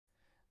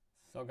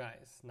So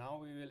guys, now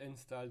we will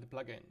install the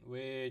plugin,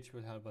 which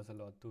will help us a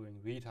lot doing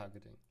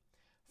retargeting.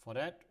 For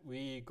that,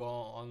 we go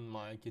on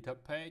my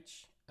GitHub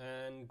page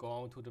and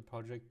go to the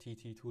project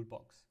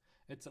TTToolbox.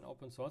 It's an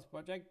open source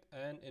project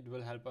and it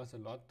will help us a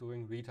lot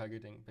doing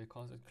retargeting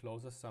because it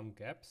closes some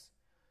gaps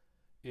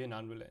in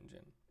Unreal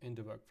Engine, in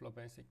the workflow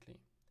basically.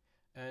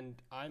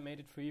 And I made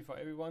it free for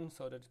everyone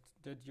so that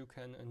you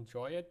can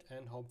enjoy it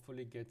and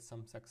hopefully get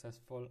some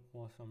successful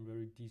or some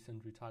very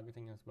decent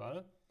retargeting as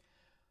well.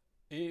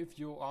 If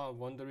you are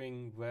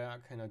wondering where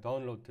can I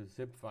download the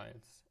zip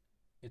files,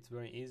 it's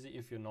very easy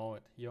if you know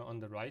it. Here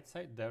on the right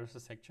side there is a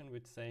section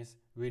which says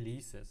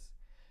releases,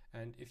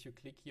 and if you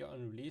click here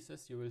on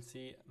releases you will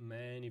see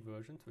many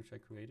versions which I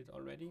created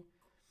already.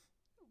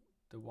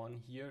 The one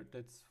here,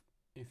 that's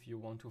if you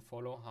want to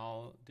follow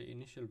how the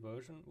initial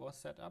version was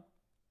set up,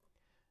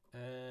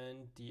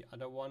 and the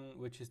other one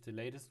which is the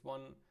latest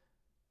one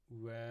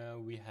where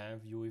we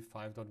have UE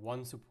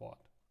 5.1 support.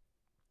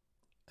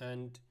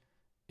 And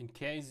in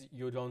case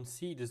you don't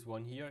see this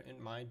one here, it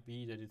might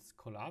be that it's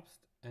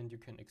collapsed and you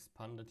can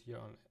expand it here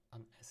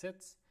on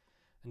assets.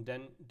 And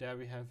then there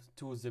we have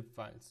two zip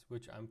files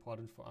which are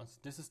important for us.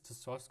 This is the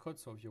source code,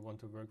 so if you want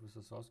to work with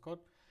the source code,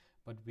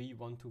 but we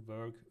want to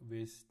work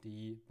with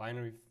the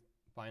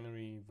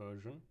binary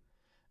version.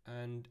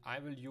 And I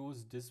will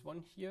use this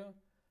one here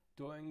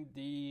doing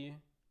the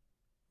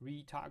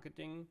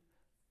retargeting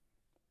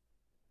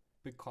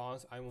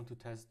because I want to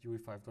test UE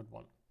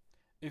 5.1.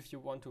 If you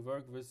want to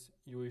work with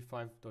UE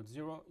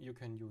 5.0, you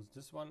can use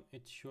this one.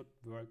 It should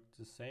work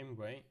the same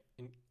way.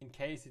 In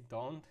case it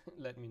don't,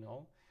 let me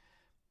know.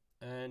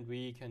 And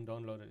we can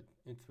download it.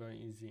 It's very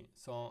easy.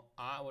 So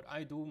what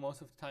I do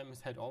most of the time is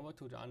head over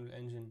to the Unreal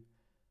Engine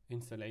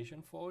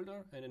installation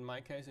folder. And in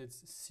my case,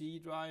 it's C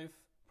drive,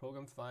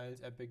 program files,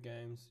 Epic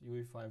Games,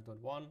 UE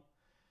 5.1,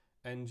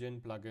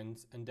 engine,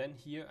 plugins. And then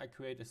here I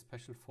create a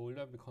special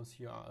folder because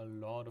here are a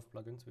lot of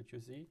plugins which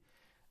you see.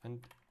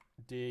 And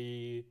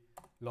the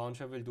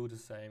launcher will do the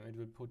same. It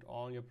will put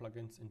all your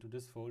plugins into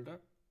this folder,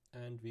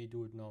 and we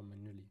do it now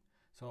manually.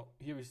 So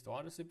here we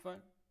store the zip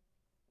file,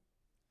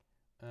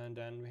 and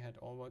then we head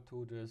over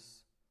to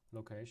this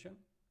location.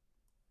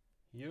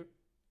 Here,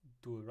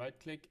 do a right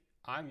click.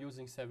 I'm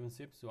using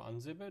 7-zip, so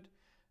unzip it,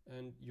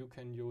 and you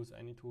can use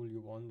any tool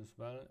you want as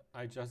well.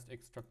 I just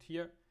extract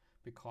here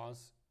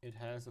because it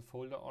has a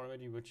folder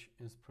already which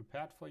is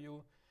prepared for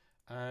you,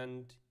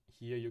 and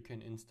here you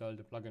can install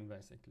the plugin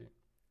basically.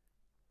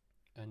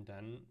 And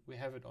then we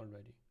have it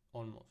already,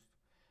 almost.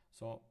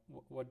 So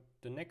what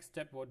the next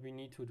step, what we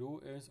need to do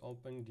is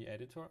open the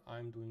editor.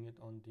 I'm doing it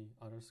on the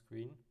other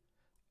screen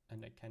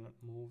and I cannot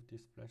move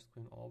this splash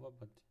screen over,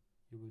 but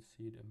you will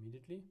see it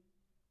immediately.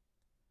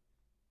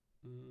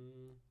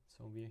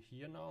 So we are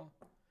here now.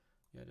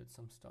 Yeah, that's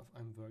some stuff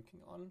I'm working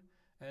on.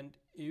 And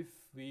if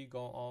we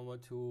go over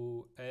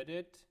to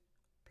edit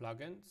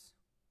plugins,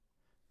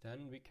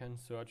 then we can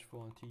search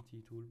for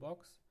TTToolbox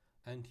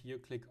and here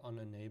click on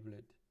enable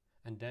it.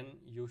 And then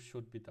you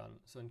should be done.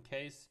 So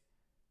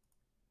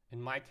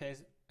in my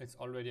case, it's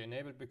already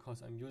enabled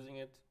because I'm using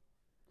it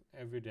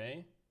every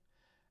day.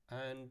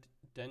 And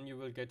then you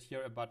will get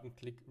here a button,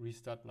 click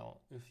restart now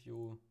if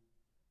you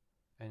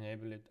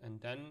enable it.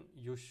 And then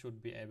you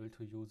should be able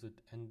to use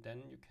it. And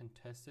then you can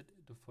test it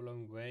the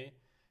following way.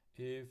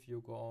 If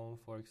you go,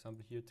 for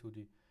example, here to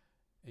the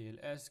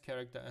ALS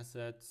character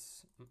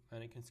assets,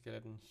 mannequin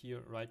skeleton,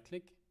 here right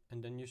click.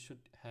 And then you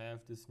should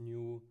have this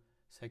new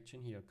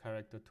section here,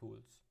 character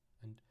tools.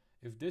 And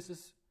if this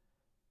is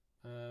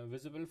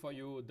visible for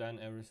you, then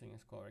everything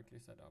is correctly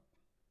set up.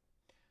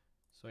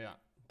 So yeah,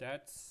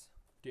 that's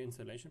the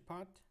installation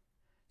part.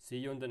 See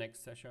you in the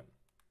next session.